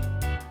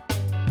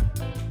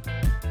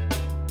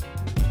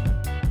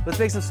 Let's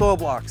make some soil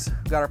blocks.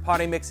 We've got our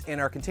potting mix in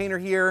our container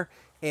here,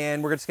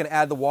 and we're just gonna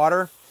add the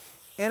water.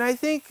 And I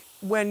think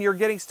when you're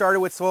getting started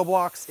with soil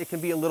blocks, it can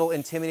be a little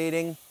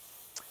intimidating.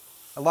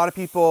 A lot of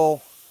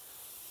people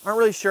aren't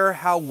really sure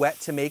how wet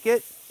to make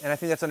it, and I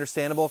think that's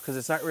understandable because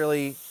it's not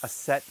really a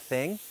set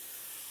thing.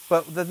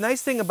 But the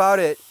nice thing about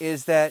it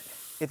is that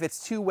if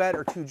it's too wet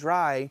or too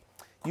dry,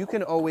 you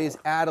can always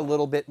add a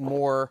little bit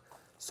more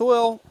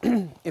soil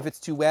if it's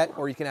too wet,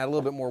 or you can add a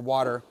little bit more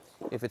water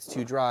if it's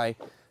too dry.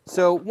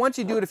 So once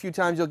you do it a few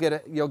times, you'll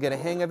get a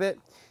hang of it.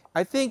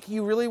 I think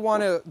you really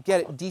want to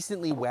get it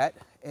decently wet,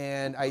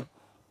 and I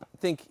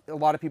think a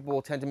lot of people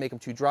will tend to make them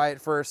too dry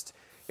at first.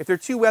 If they're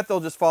too wet, they'll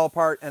just fall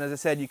apart, and as I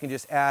said, you can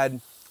just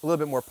add a little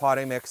bit more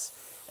potting mix.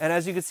 And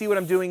as you can see what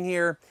I'm doing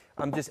here,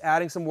 I'm just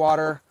adding some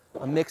water,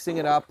 I'm mixing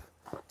it up,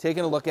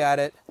 taking a look at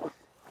it,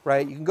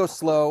 right? You can go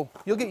slow,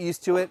 you'll get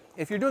used to it.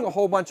 If you're doing a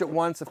whole bunch at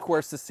once, of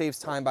course, this saves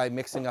time by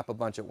mixing up a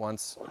bunch at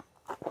once.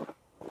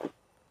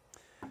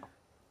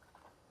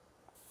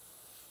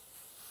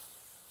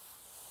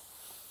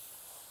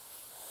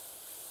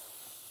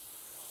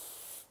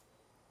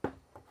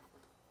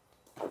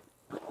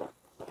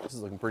 This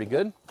is looking pretty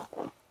good.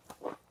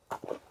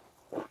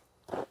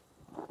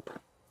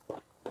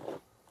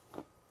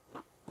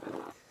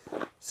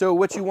 So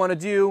what you want to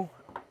do,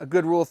 a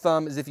good rule of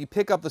thumb, is if you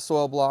pick up the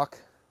soil block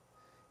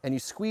and you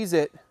squeeze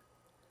it,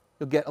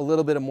 you'll get a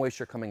little bit of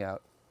moisture coming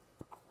out.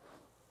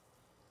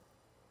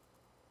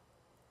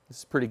 This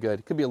is pretty good.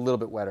 It could be a little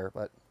bit wetter,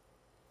 but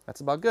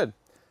that's about good.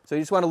 So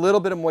you just want a little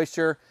bit of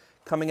moisture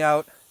coming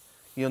out.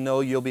 You'll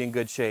know you'll be in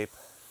good shape.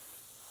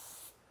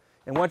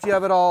 And once you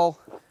have it all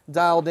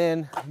dialed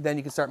in, then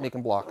you can start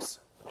making blocks.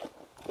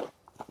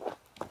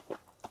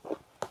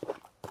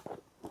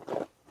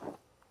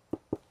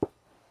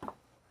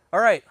 All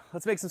right,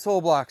 let's make some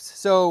soil blocks.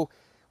 So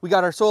we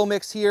got our soil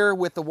mix here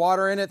with the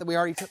water in it that we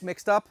already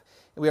mixed up.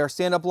 We have our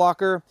stand-up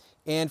blocker.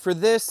 And for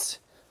this,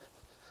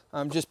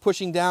 I'm just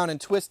pushing down and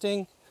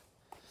twisting.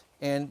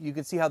 And you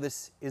can see how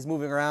this is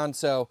moving around.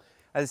 So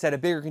as I said, a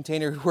bigger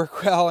container would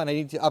work well, and I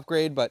need to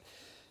upgrade, but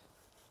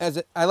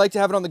I like to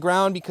have it on the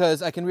ground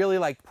because I can really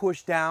like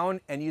push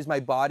down and use my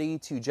body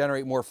to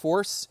generate more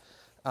force.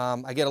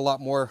 I get a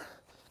lot more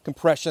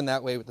compression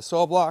that way with the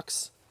soil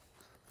blocks.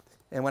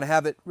 And when I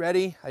have it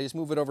ready, I just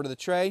move it over to the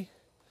tray,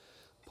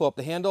 pull up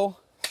the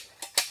handle,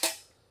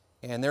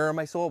 and there are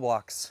my soil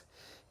blocks.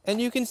 And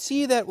you can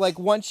see that like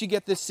once you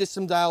get this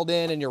system dialed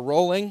in and you're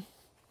rolling,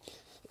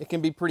 it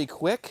can be pretty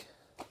quick.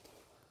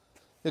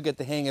 You'll get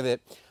the hang of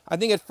it. I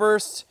think at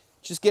first,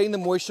 just getting the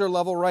moisture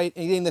level right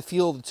and getting the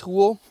feel of the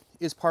tool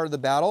is part of the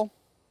battle.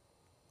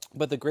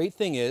 But the great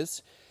thing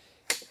is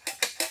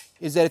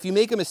that if you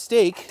make a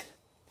mistake,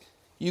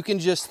 you can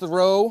just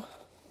throw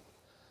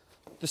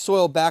the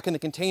soil back in the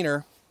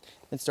container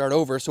and start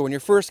over. So when you're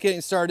first getting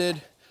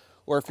started,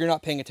 or if you're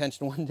not paying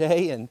attention one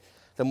day and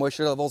the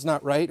moisture level's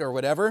not right or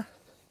whatever,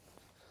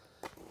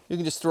 you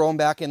can just throw them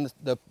back in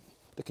the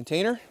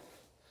container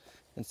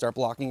and start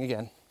blocking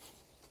again.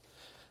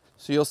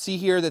 So you'll see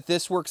here that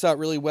this works out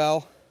really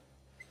well,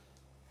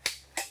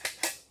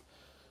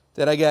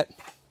 that I get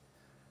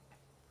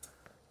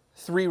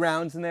 3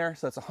 rounds in there.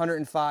 So that's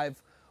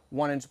 105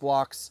 1-inch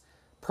blocks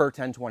per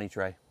 1020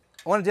 tray.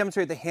 I want to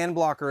demonstrate the hand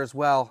blocker as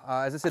well.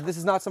 As I said, this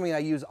is not something I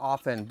use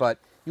often, but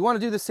you want to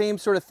do the same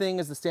sort of thing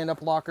as the stand-up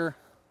blocker.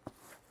 You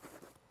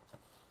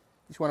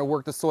just want to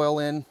work the soil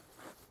in,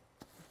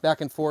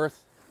 back and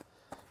forth,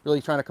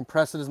 really trying to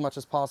compress it as much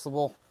as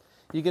possible.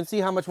 You can see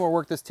how much more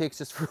work this takes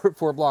just for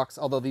 4 blocks,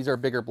 although these are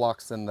bigger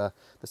blocks than the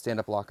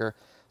stand-up blocker.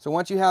 So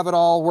once you have it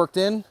all worked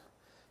in,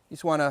 you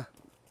just want to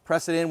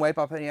press it in, wipe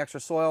off any extra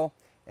soil,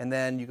 and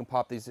then you can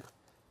pop these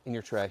in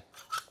your tray.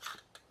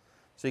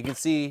 So you can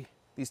see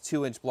these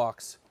 2-inch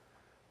blocks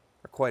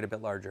are quite a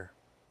bit larger.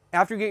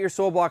 After you get your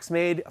soil blocks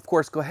made, of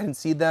course, go ahead and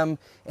seed them,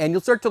 and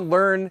you'll start to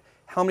learn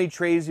how many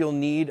trays you'll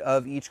need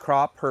of each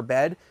crop per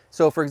bed.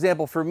 So for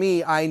example, for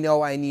me, I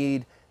know I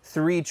need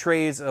 3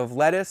 trays of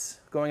lettuce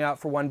going out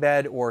for one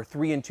bed, or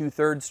 3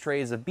 2/3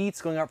 trays of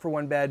beets going out for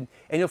one bed,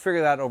 and you'll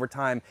figure that out over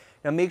time.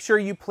 Now make sure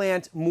you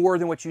plant more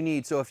than what you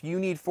need. So if you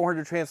need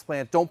 400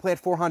 transplants, don't plant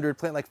 400,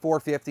 plant like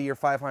 450 or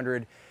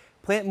 500.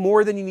 Plant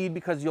more than you need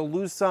because you'll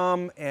lose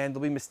some and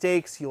there'll be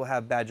mistakes, you'll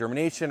have bad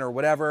germination or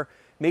whatever.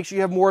 Make sure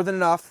you have more than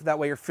enough, that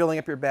way you're filling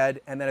up your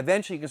bed, and then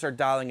eventually you can start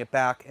dialing it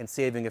back and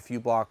saving a few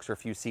blocks or a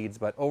few seeds,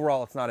 but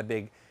overall it's not a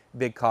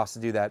big cost to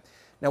do that.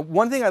 Now,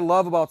 one thing I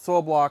love about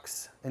soil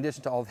blocks, in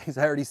addition to all the things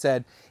I already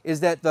said,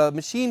 is that the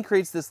machine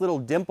creates this little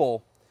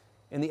dimple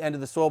in the end of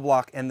the soil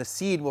block and the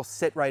seed will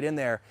sit right in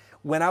there.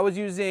 When I was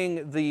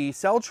using the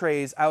cell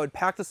trays, I would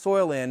pack the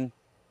soil in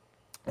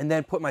and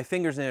then put my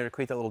fingers in there to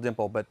create that little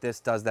dimple, but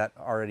this does that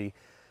already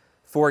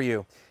for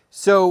you.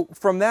 So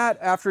from that,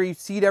 after you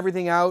seed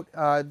everything out,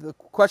 the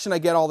question I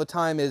get all the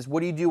time is, what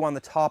do you do on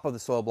the top of the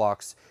soil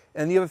blocks?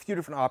 And you have a few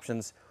different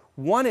options.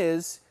 One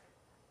is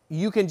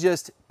you can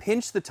just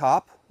pinch the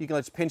top. You can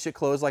just pinch it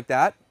closed like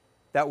that.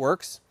 That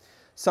works.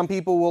 Some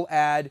people will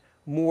add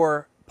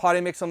more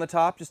potting mix on the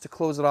top just to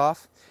close it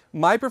off.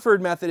 My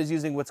preferred method is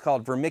using what's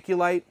called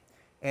vermiculite,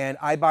 and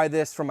I buy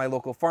this from my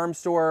local farm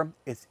store.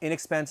 It's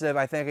inexpensive.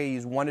 I think I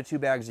use 1 to 2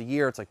 bags a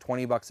year. It's like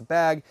 20 bucks a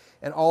bag,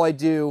 and all I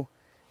do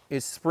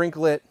is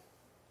sprinkle it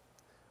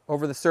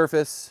over the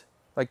surface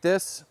like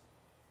this.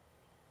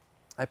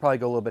 I probably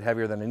go a little bit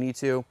heavier than I need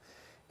to.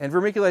 And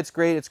vermiculite's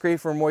great. It's great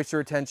for moisture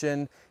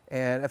retention,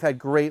 and I've had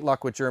great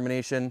luck with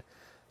germination.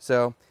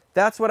 So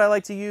that's what I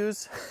like to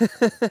use.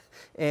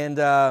 And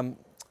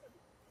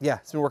yeah,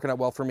 it's been working out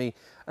well for me.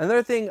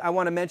 Another thing I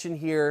want to mention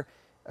here,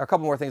 a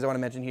couple more things I want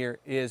to mention here,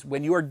 is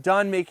when you are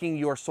done making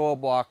your soil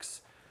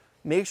blocks,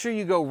 make sure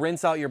you go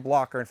rinse out your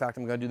blocker. In fact,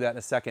 I'm going to do that in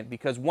a second,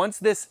 because once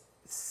this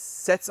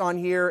sets on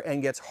here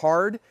and gets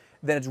hard,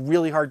 then it's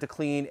really hard to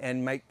clean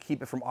and might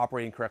keep it from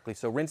operating correctly.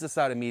 So rinse this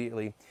out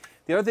immediately.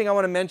 The other thing I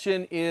want to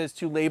mention is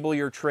to label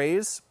your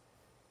trays.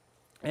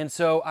 And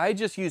so I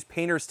just use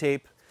painter's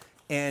tape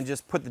and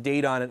just put the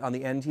date on it on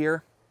the end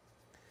here.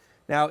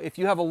 Now, if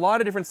you have a lot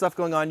of different stuff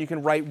going on, you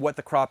can write what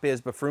the crop is,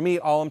 but for me,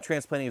 all I'm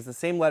transplanting is the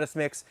same lettuce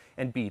mix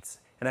and beets.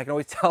 And I can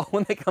always tell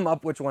when they come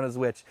up which one is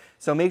which.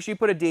 So make sure you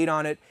put a date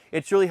on it.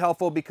 It's really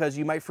helpful because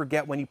you might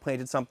forget when you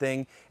planted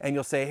something and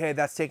you'll say, hey,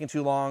 that's taking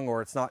too long,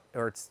 or it's not,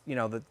 or it's, you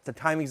know, the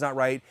timing's not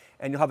right,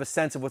 and you'll have a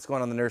sense of what's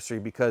going on in the nursery,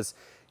 because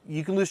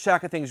you can lose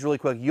track of things really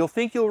quick. You'll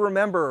think you'll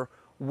remember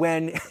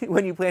when,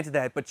 when you planted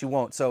that, but you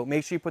won't. So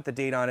make sure you put the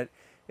date on it.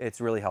 It's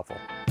really helpful.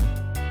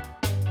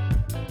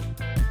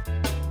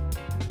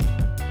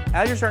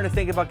 As you're starting to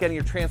think about getting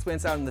your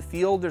transplants out in the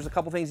field, there's a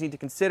couple things you need to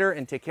consider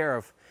and take care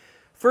of.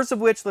 First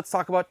of which, let's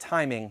talk about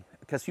timing,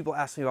 because people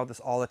ask me about this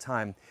all the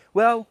time.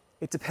 Well,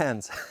 it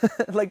depends.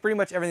 Like pretty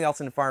much everything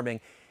else in farming.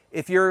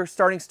 If your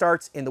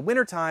starts in the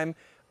wintertime,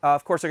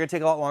 of course, they're going to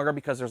take a lot longer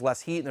because there's less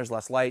heat and there's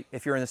less light.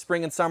 If you're in the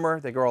spring and summer,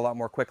 they grow a lot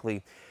more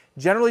quickly.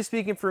 Generally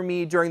speaking, for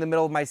me, during the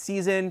middle of my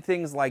season,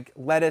 things like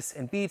lettuce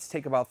and beets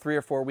take about 3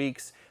 or 4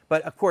 weeks.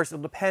 But of course,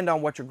 it'll depend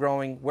on what you're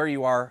growing, where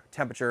you are,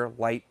 temperature,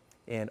 light,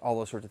 and all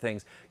those sorts of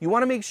things. You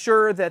want to make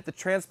sure that the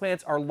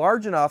transplants are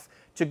large enough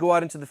to go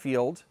out into the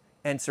field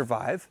and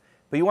survive,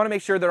 but you want to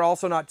make sure they're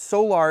also not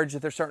so large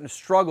that they're starting to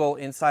struggle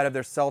inside of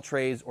their cell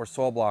trays or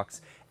soil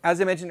blocks. As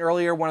I mentioned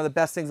earlier, one of the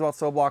best things about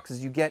soil blocks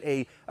is you get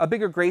a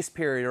bigger grace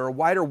period or a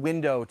wider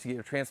window to get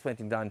your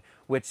transplanting done,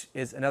 which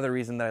is another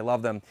reason that I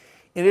love them.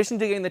 In addition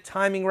to getting the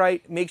timing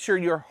right, make sure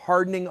you're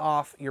hardening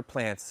off your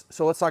plants.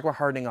 So let's talk about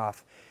hardening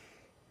off.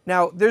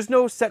 Now, there's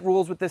no set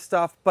rules with this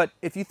stuff, but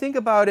if you think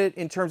about it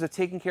in terms of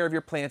taking care of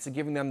your plants and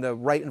giving them the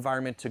right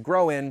environment to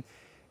grow in,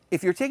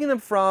 if you're taking them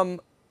from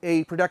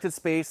a protected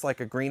space like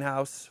a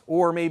greenhouse,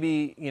 or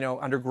maybe, you know,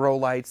 under grow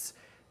lights,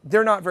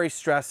 they're not very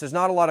stressed. There's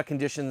not a lot of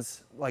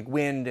conditions like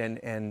wind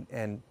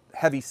and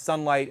heavy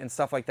sunlight and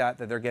stuff like that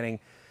that they're getting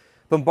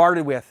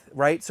bombarded with,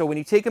 right? So when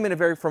you take them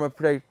in from a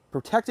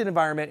protected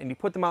environment and you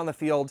put them out in the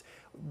field,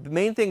 the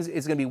main thing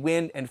is going to be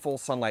wind, and full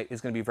sunlight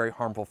is going to be very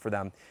harmful for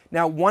them.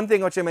 Now, one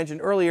thing which I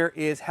mentioned earlier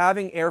is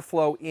having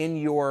airflow in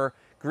your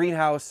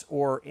greenhouse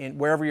or in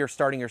wherever you're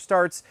starting your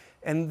starts,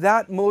 and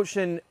that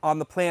motion on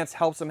the plants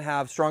helps them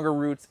have stronger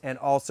roots, and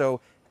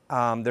also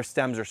their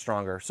stems are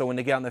stronger. So when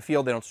they get out in the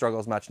field, they don't struggle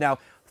as much. Now,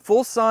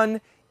 full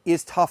sun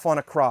is tough on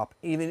a crop.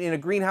 Even in a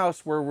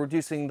greenhouse, we're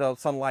reducing the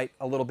sunlight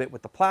a little bit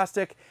with the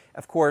plastic.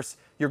 Of course,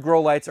 your grow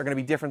lights are going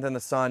to be different than the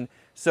sun.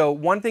 So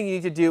one thing you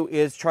need to do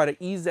is try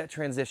to ease that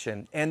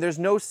transition. And there's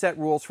no set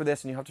rules for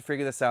this, and you have to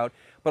figure this out.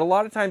 But a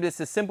lot of times it's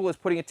as simple as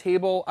putting a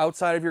table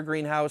outside of your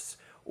greenhouse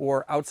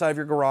or outside of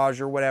your garage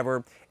or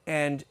whatever,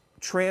 and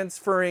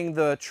transferring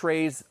the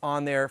trays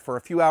on there for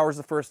a few hours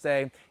the first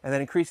day, and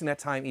then increasing that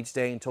time each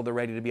day until they're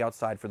ready to be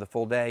outside for the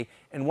full day.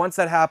 And once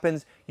that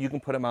happens, you can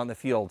put them out in the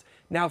field.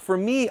 Now, for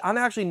me, I'm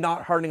actually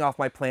not hardening off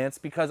my plants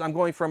because I'm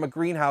going from a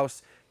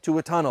greenhouse to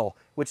a tunnel,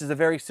 which is a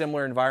very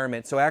similar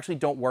environment. So I actually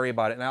don't worry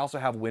about it. And I also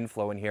have wind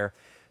flow in here.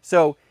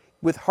 So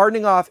with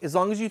hardening off, as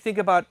long as you think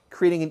about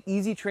creating an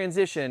easy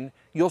transition,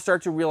 you'll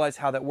start to realize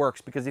how that works.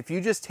 Because if you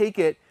just take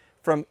it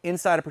from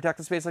inside a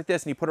protected space like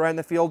this and you put it right in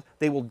the field,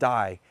 they will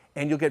die.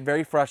 And you'll get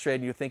very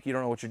frustrated and you think you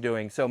don't know what you're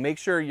doing. So make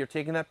sure you're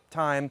taking that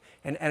time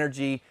and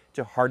energy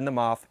to harden them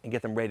off and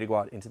get them ready to go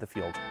out into the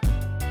field.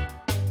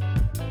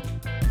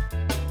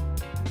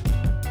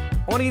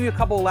 I want to give you a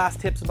couple of last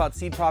tips about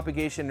seed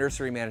propagation,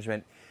 nursery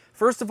management.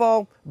 First of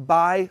all,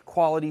 buy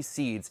quality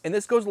seeds. And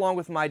this goes along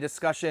with my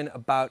discussion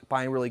about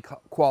buying really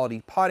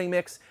quality potting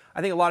mix.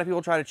 I think a lot of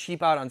people try to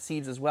cheap out on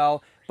seeds as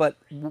well, but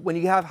when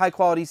you have high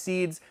quality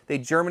seeds, they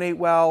germinate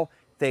well,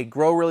 they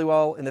grow really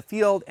well in the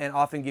field and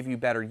often give you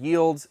better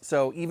yields.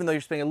 So even though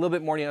you're spending a little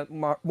bit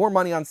more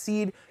money on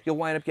seed, you'll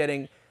wind up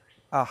getting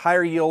a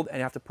higher yield and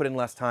you have to put in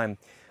less time.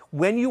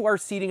 When you are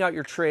seeding out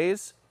your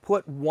trays,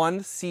 put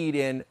one seed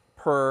in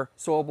per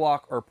soil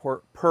block or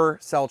per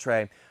cell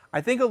tray. I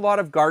think a lot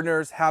of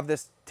gardeners have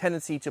this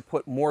tendency to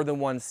put more than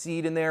one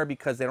seed in there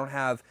because they don't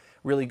have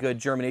really good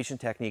germination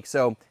techniques.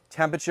 So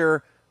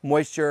temperature,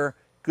 moisture,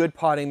 good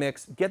potting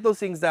mix, get those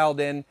things dialed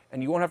in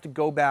and you won't have to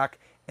go back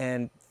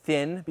and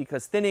thin,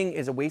 because thinning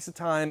is a waste of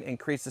time and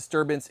creates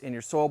disturbance in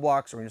your soil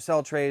blocks or in your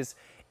cell trays,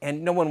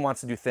 and no one wants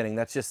to do thinning.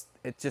 It's just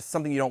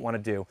something you don't want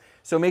to do.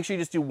 So make sure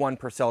you just do one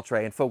per cell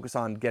tray and focus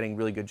on getting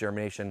really good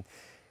germination.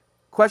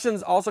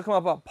 Questions also come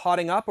up about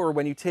potting up, or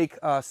when you take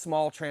a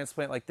small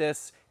transplant like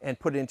this and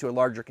put it into a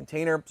larger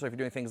container. So if you're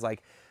doing things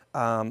like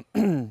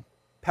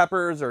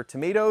peppers or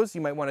tomatoes,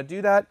 you might want to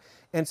do that.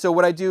 And so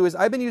what I do is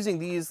I've been using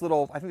these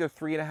little, I think they're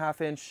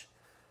 3.5-inch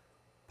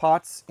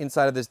pots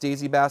inside of this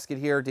daisy basket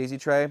here, daisy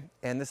tray,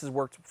 and this has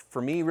worked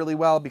for me really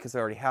well because I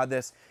already had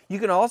this. You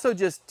can also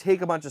just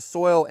take a bunch of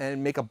soil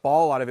and make a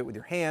ball out of it with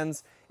your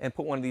hands and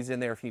put one of these in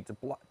there if you need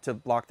to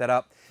block that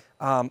up.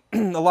 A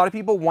lot of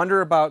people wonder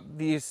about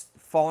these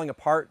falling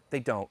apart. They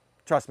don't.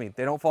 Trust me,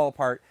 they don't fall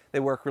apart. They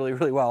work really,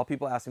 really well.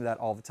 People ask me that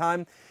all the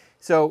time.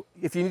 So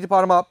if you need to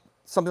pot them up,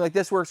 something like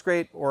this works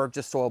great, or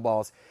just soil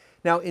balls.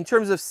 Now, in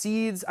terms of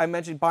seeds, I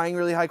mentioned buying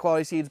really high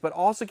quality seeds, but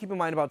also keep in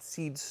mind about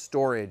seed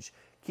storage.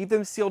 Keep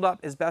them sealed up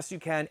as best you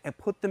can and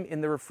put them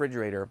in the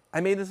refrigerator. I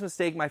made this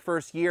mistake my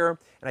first year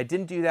and I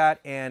didn't do that,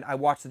 and I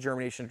watched the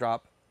germination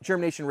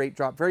rate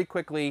drop very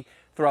quickly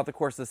throughout the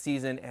course of the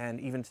season, and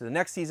even to the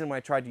next season when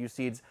I tried to use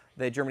seeds,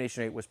 the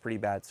germination rate was pretty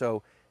bad.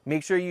 So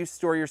make sure you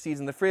store your seeds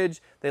in the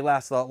fridge. They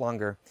last a lot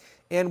longer.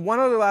 And one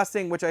other last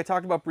thing, which I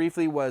talked about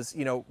briefly, was,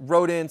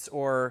 rodents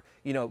or,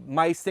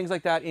 mice, things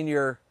like that in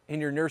your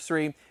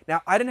nursery.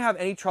 Now, I didn't have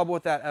any trouble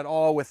with that at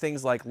all with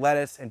things like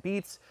lettuce and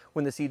beets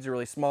when the seeds are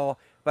really small,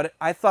 but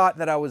I thought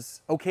that I was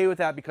okay with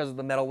that because of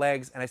the metal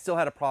legs, and I still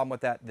had a problem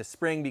with that this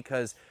spring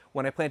because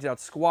when I planted out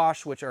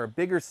squash, which are a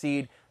bigger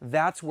seed,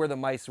 that's where the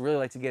mice really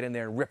like to get in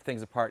there and rip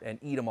things apart and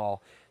eat them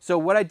all. So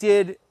what I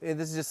did, and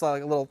this is just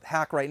like a little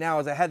hack right now,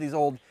 is I had these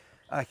old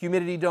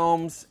humidity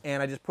domes,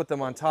 and I just put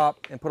them on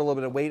top and put a little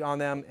bit of weight on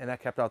them, and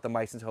that kept out the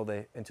mice until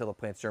the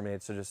plants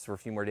germinated, so just for a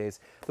few more days.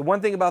 The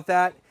one thing about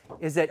that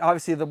is that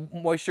obviously the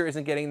moisture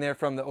isn't getting there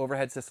from the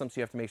overhead system, so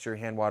you have to make sure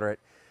you hand water it.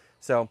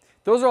 So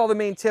those are all the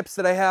main tips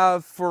that I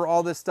have for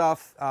all this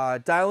stuff.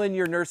 Dial in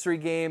your nursery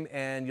game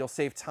and you'll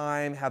save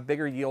time, have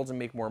bigger yields, and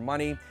make more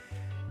money.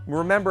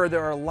 Remember,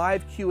 there are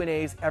live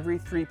Q&As every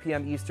 3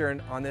 p.m.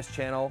 Eastern on this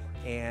channel,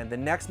 and the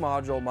next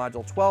module,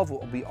 Module 12,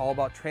 will be all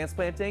about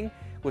transplanting,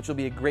 which will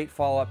be a great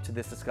follow-up to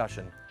this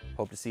discussion.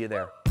 Hope to see you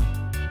there.